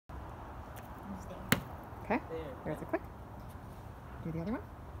There's a click. Do the other one.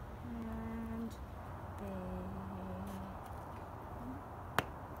 And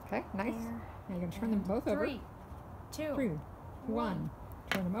Okay, nice. there. Now you're going to turn them both over. 3, 2, 3, 1.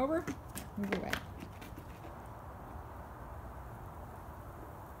 Turn them over. Move away.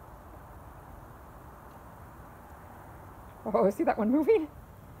 Oh, see that one moving?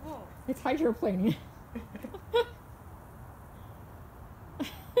 Whoa. It's hydroplaning.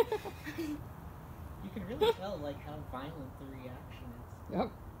 You can really tell like how violent the reaction is.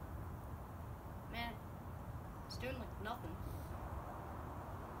 Yep. Man, it's doing like nothing.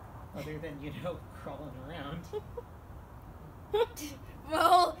 Other than, you know, crawling around.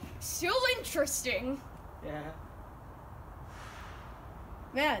 Well, still interesting. Yeah.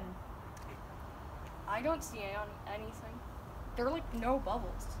 Man, I don't see anything. There are like no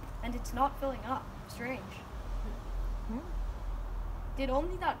bubbles, and it's not filling up. Strange. Yeah. Did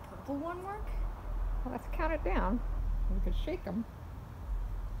only that purple one work? Well, let's count it down. We could shake them.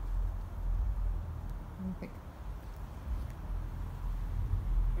 What do you think?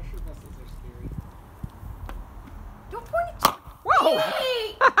 Pressure vessels are scary. Don't point it to Whoa!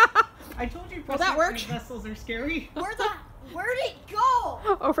 me! I told you Well, that pressure worked. vessels are scary. Where'd it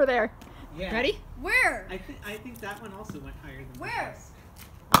go? Over there. Yeah. Ready? Where? I think that one also went higher than Where?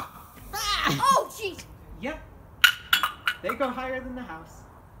 the house. Oh, jeez. Yep. They go higher than the house.